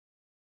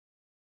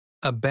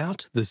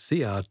About the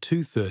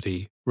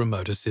CR230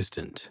 remote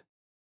assistant.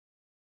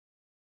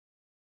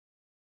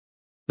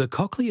 The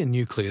Cochlear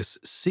Nucleus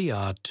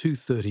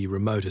CR230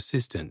 remote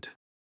assistant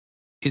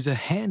is a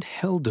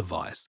handheld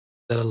device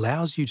that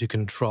allows you to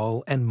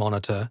control and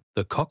monitor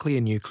the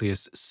Cochlear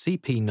Nucleus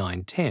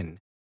CP910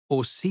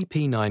 or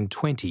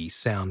CP920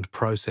 sound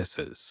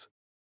processors.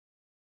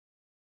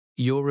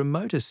 Your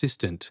remote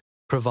assistant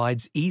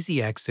provides easy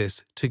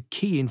access to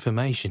key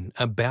information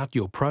about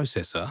your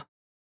processor,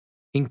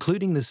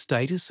 including the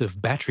status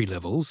of battery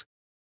levels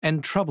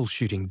and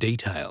troubleshooting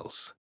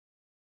details.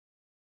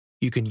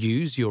 You can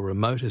use your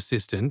remote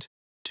assistant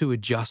to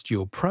adjust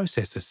your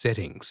processor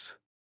settings.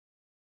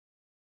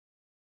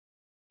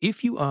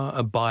 If you are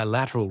a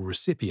bilateral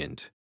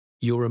recipient,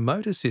 your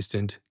remote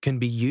assistant can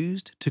be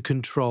used to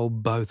control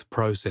both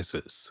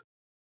processors.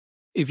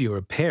 If you're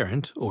a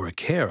parent or a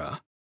carer,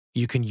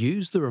 you can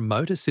use the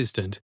remote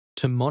assistant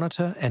to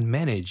monitor and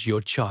manage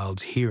your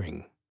child's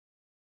hearing.